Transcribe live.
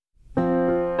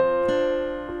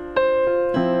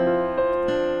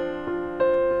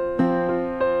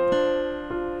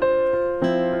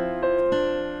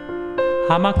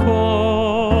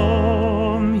המקום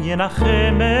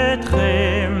ינחם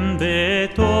אתכם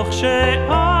בתוך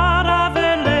שאר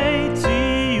אבלי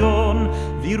ציון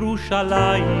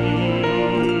וירושלים.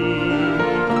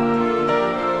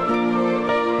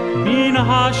 מן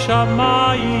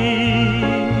השמיים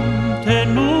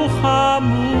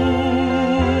תנוחמו,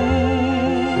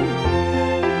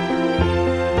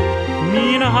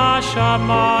 מן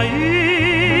השמיים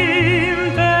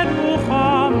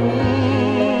תנוחמו.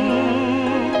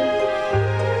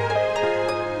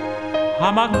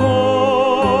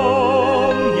 המקום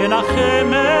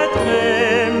ינחם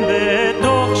אתכם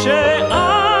בתוך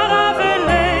שאר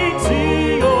אבלי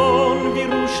ציון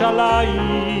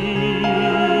וירושלים.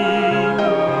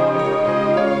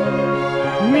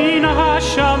 מן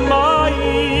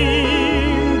השמיים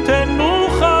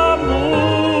תנוחמו,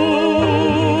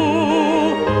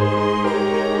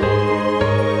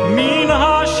 מן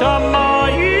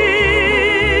השמיים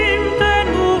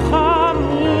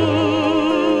תנוחמו,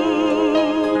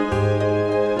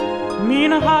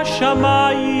 מן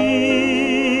השמיים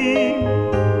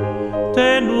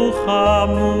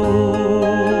תנוחמו,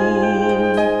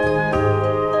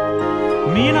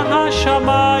 מן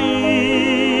השמיים